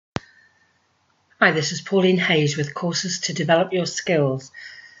Hi, this is Pauline Hayes with Courses to Develop Your Skills.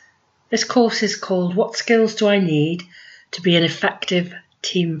 This course is called What Skills Do I Need to be an Effective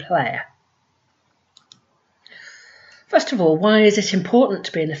Team Player? First of all, why is it important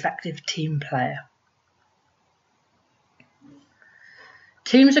to be an effective team player?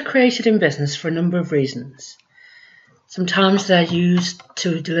 Teams are created in business for a number of reasons. Sometimes they're used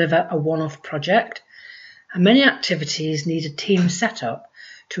to deliver a one-off project, and many activities need a team setup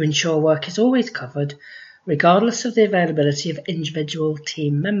to ensure work is always covered, regardless of the availability of individual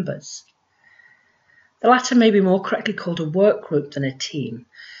team members. The latter may be more correctly called a work group than a team,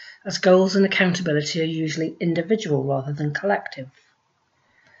 as goals and accountability are usually individual rather than collective.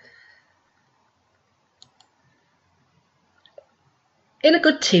 In a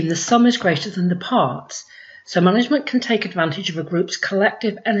good team, the sum is greater than the parts, so management can take advantage of a group's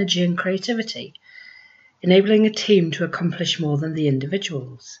collective energy and creativity, enabling a team to accomplish more than the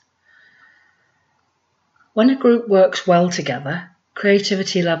individuals. When a group works well together,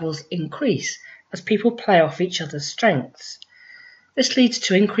 creativity levels increase as people play off each other's strengths. This leads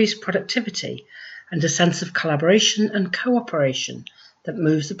to increased productivity and a sense of collaboration and cooperation that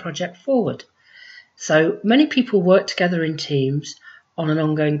moves the project forward. So many people work together in teams on an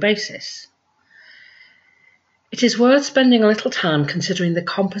ongoing basis. It is worth spending a little time considering the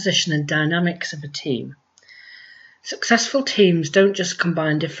composition and dynamics of a team. Successful teams don't just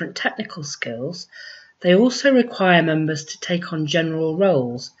combine different technical skills, they also require members to take on general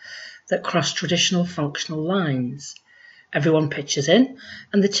roles that cross traditional functional lines. Everyone pitches in,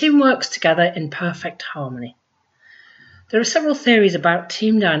 and the team works together in perfect harmony. There are several theories about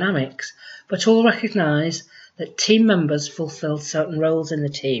team dynamics, but all recognise that team members fulfil certain roles in the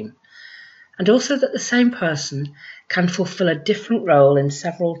team, and also that the same person can fulfil a different role in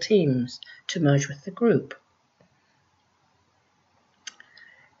several teams to merge with the group.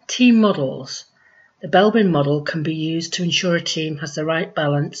 Team models. The Belbin model can be used to ensure a team has the right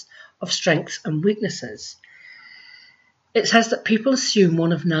balance of strengths and weaknesses. It says that people assume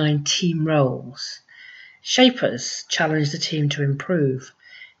one of 9 team roles. Shapers challenge the team to improve.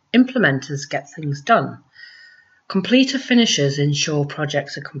 Implementers get things done. Completer finishers ensure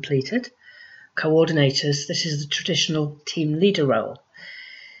projects are completed. Coordinators, this is the traditional team leader role.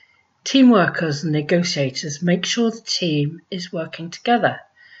 Team workers and negotiators make sure the team is working together.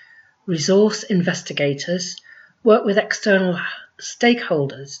 Resource investigators work with external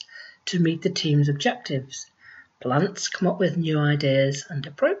stakeholders to meet the team's objectives. Blunts come up with new ideas and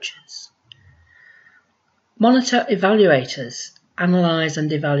approaches. Monitor evaluators analyse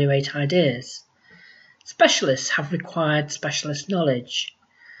and evaluate ideas. Specialists have required specialist knowledge.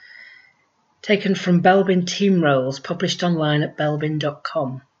 Taken from Belbin Team Roles, published online at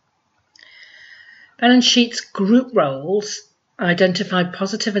belbin.com. Ben and Sheet's group roles identified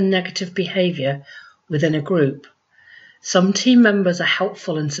positive and negative behaviour within a group. Some team members are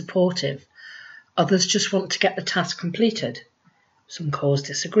helpful and supportive, others just want to get the task completed. Some cause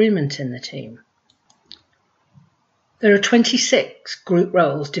disagreement in the team. There are 26 group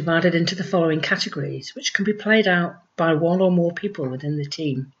roles divided into the following categories, which can be played out by one or more people within the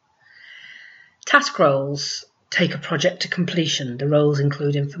team. Task roles take a project to completion. The roles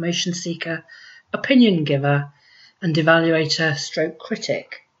include information seeker, opinion giver, and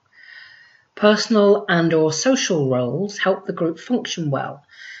evaluator/critic. Personal and/or social roles help the group function well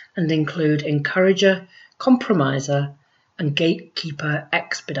and include encourager, compromiser, and gatekeeper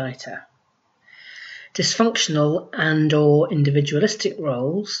expediter. Dysfunctional and/or individualistic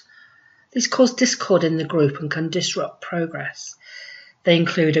roles, these cause discord in the group and can disrupt progress. They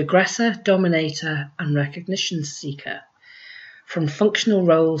include aggressor, dominator, and recognition seeker, from Functional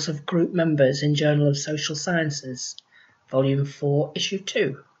Roles of Group Members in Journal of Social Sciences, Volume 4, Issue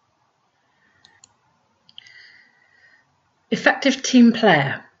 2. Effective team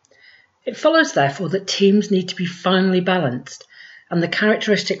player. It follows, therefore, that teams need to be finely balanced and the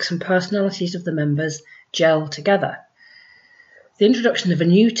characteristics and personalities of the members gel together. The introduction of a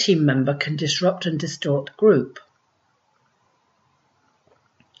new team member can disrupt and distort the group.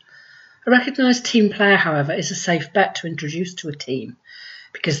 A recognised team player, however, is a safe bet to introduce to a team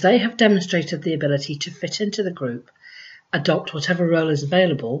because they have demonstrated the ability to fit into the group, adopt whatever role is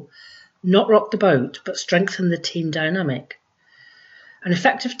available, not rock the boat, but strengthen the team dynamic. An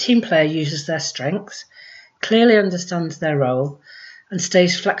effective team player uses their strengths, clearly understands their role, and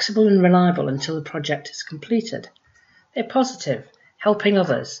stays flexible and reliable until the project is completed. They're positive, helping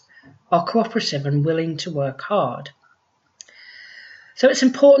others, are cooperative and willing to work hard. So it's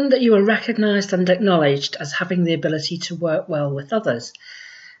important that you are recognised and acknowledged as having the ability to work well with others,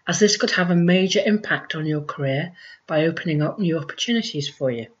 as this could have a major impact on your career by opening up new opportunities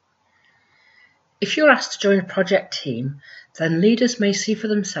for you. If you're asked to join a project team, then leaders may see for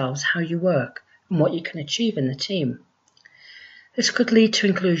themselves how you work and what you can achieve in the team. This could lead to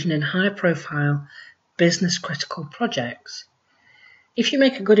inclusion in higher profile, business critical projects. If you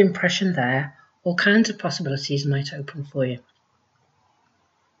make a good impression there, all kinds of possibilities might open for you.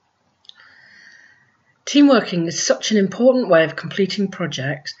 Teamworking is such an important way of completing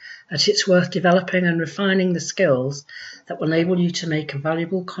projects that it's worth developing and refining the skills that will enable you to make a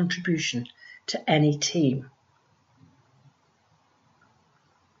valuable contribution to any team.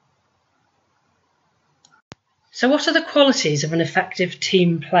 So what are the qualities of an effective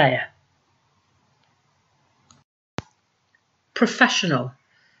team player? Professional.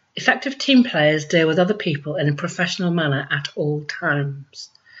 Effective team players deal with other people in a professional manner at all times.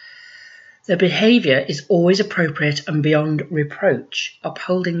 Their behaviour is always appropriate and beyond reproach,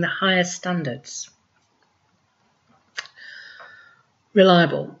 upholding the highest standards.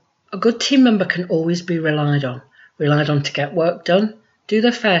 Reliable. A good team member can always be relied on to get work done, do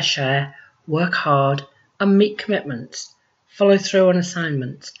their fair share, work hard, and meet commitments, follow through on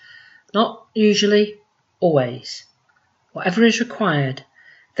assignments. Not usually, always. Whatever is required,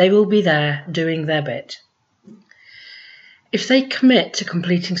 they will be there doing their bit. If they commit to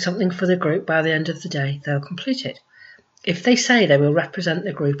completing something for the group by the end of the day, they'll complete it. If they say they will represent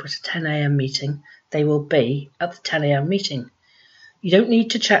the group at a 10 a.m. meeting, they will be at the 10 a.m. meeting. You don't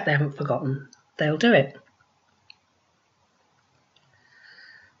need to check they haven't forgotten. They'll do it.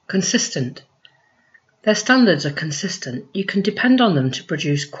 Consistent. Their standards are consistent. You can depend on them to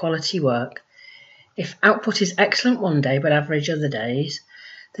produce quality work. If output is excellent one day but average other days,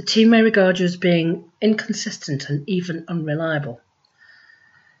 the team may regard you as being inconsistent and even unreliable.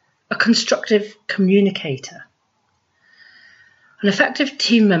 A constructive communicator. An effective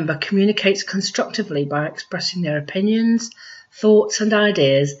team member communicates constructively by expressing their opinions, thoughts and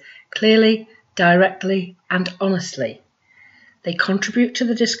ideas clearly, directly and honestly. They contribute to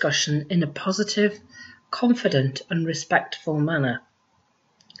the discussion in a positive, confident and respectful manner.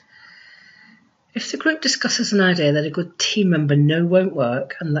 If the group discusses an idea that a good team member knows won't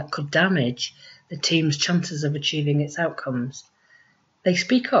work and that could damage the team's chances of achieving its outcomes, they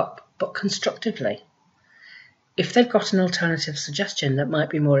speak up, but constructively. If they've got an alternative suggestion that might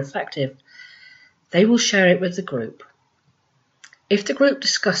be more effective, they will share it with the group. If the group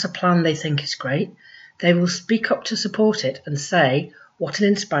discuss a plan they think is great, they will speak up to support it and say what an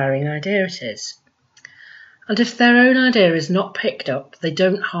inspiring idea it is. And if their own idea is not picked up, they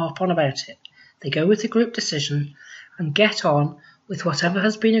don't harp on about it. They go with the group decision and get on with whatever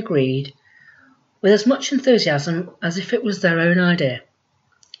has been agreed with as much enthusiasm as if it was their own idea.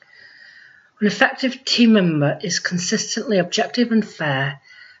 An effective team member is consistently objective and fair,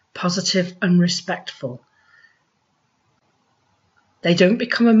 positive and respectful. They don't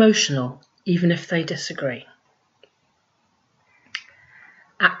become emotional, even if they disagree.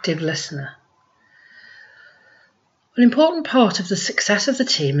 Active listener. An important part of the success of the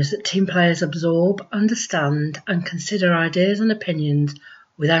team is that team players absorb, understand and consider ideas and opinions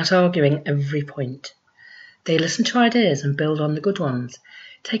without arguing every point. They listen to ideas and build on the good ones,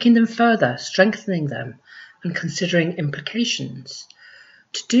 taking them further, strengthening them and considering implications.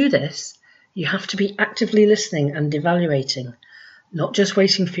 To do this, you have to be actively listening and evaluating, not just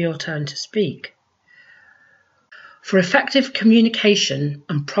waiting for your turn to speak. For effective communication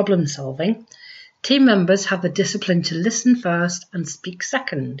and problem solving, team members have the discipline to listen first and speak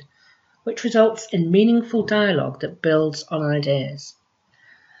second, which results in meaningful dialogue that builds on ideas.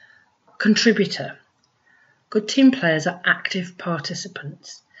 Contributor. Good team players are active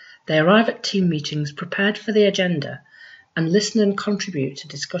participants. They arrive at team meetings prepared for the agenda and listen and contribute to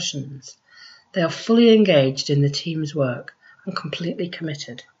discussions. They are fully engaged in the team's work and completely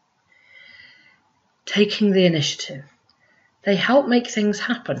committed. Taking the initiative. They help make things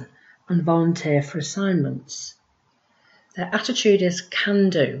happen and volunteer for assignments. Their attitude is can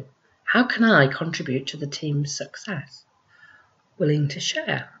do. How can I contribute to the team's success? Willing to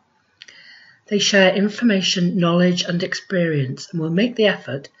share. They share information, knowledge and experience and will make the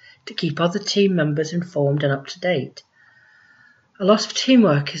effort to keep other team members informed and up to date. A lot of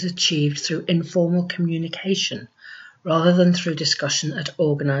teamwork is achieved through informal communication rather than through discussion at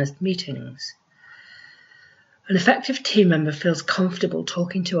organised meetings. An effective team member feels comfortable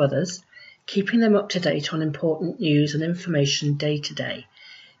talking to others, keeping them up to date on important news and information day to day,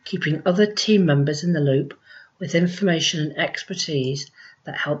 keeping other team members in the loop with information and expertise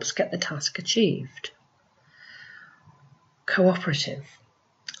that helps get the task achieved. Cooperative.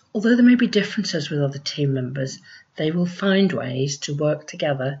 Although there may be differences with other team members, they will find ways to work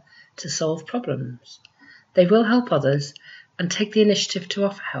together to solve problems. They will help others and take the initiative to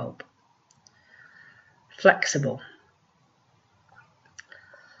offer help. Flexible.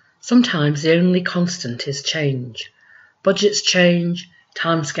 Sometimes the only constant is change. Budgets change,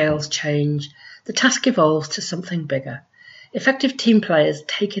 timescales change, the task evolves to something bigger. Effective team players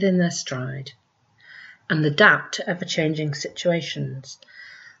take it in their stride and adapt to ever-changing situations.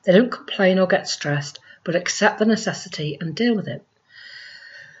 They don't complain or get stressed, but accept the necessity and deal with it.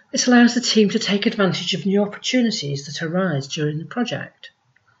 This allows the team to take advantage of new opportunities that arise during the project.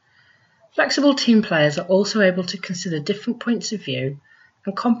 Flexible team players are also able to consider different points of view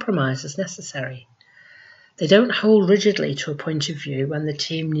and compromise as necessary. They don't hold rigidly to a point of view when the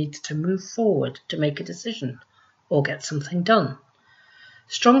team needs to move forward to make a decision or get something done.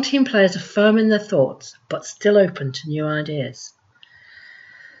 Strong team players are firm in their thoughts, but still open to new ideas.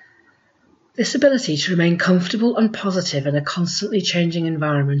 This ability to remain comfortable and positive in a constantly changing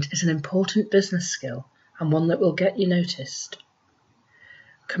environment is an important business skill and one that will get you noticed.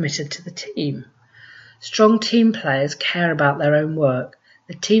 Committed to the team. Strong team players care about their own work,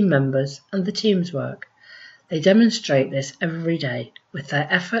 the team members, and the team's work. They demonstrate this every day with their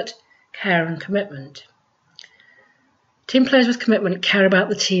effort, care, and commitment. Team players with commitment care about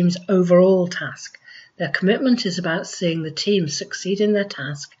the team's overall task. Their commitment is about seeing the team succeed in their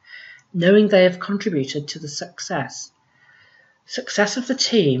task, knowing they have contributed to the success. Success of the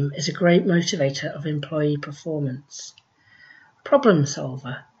team is a great motivator of employee performance. Problem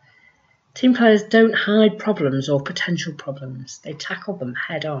solver. Team players don't hide problems or potential problems. They tackle them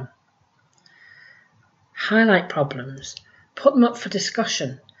head on. Highlight problems, put them up for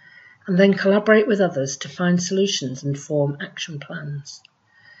discussion, and then collaborate with others to find solutions and form action plans.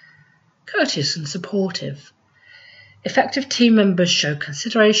 Courteous and supportive. Effective team members show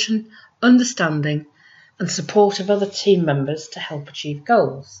consideration, understanding, and support of other team members to help achieve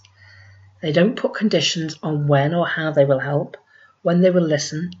goals. They don't put conditions on when or how they will help, when they will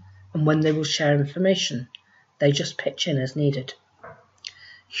listen, and when they will share information. They just pitch in as needed.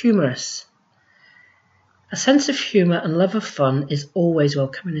 Humorous. A sense of humour and love of fun is always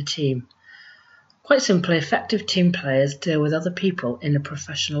welcome in a team. Quite simply, effective team players deal with other people in a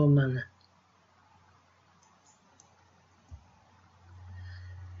professional manner.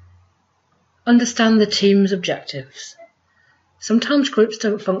 Understand the team's objectives. Sometimes groups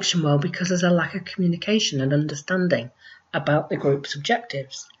don't function well because there's a lack of communication and understanding about the group's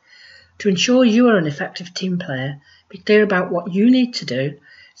objectives. To ensure you are an effective team player, be clear about what you need to do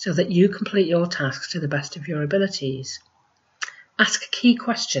so that you complete your tasks to the best of your abilities. Ask key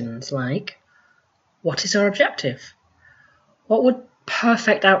questions like, what is our objective? What would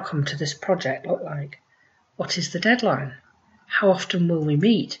perfect outcome to this project look like? What is the deadline? How often will we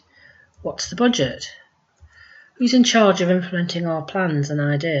meet? What's the budget? Who's in charge of implementing our plans and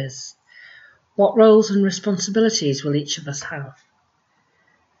ideas? What roles and responsibilities will each of us have?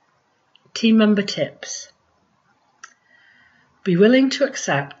 Team member tips. Be willing to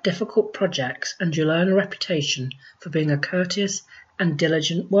accept difficult projects and you'll earn a reputation for being a courteous and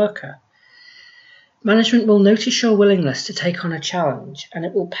diligent worker. Management will notice your willingness to take on a challenge and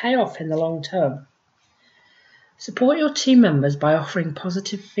it will pay off in the long term. Support your team members by offering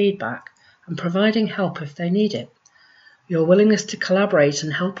positive feedback and providing help if they need it. Your willingness to collaborate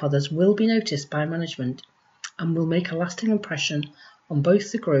and help others will be noticed by management and will make a lasting impression on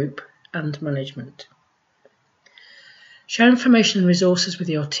both the group and management. Share information and resources with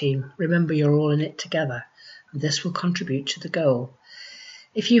your team. Remember, you're all in it together, and this will contribute to the goal.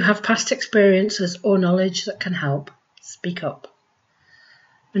 If you have past experiences or knowledge that can help, speak up.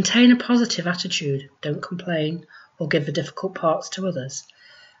 Maintain a positive attitude. Don't complain or give the difficult parts to others.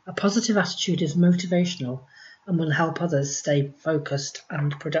 A positive attitude is motivational and will help others stay focused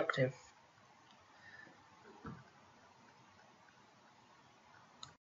and productive.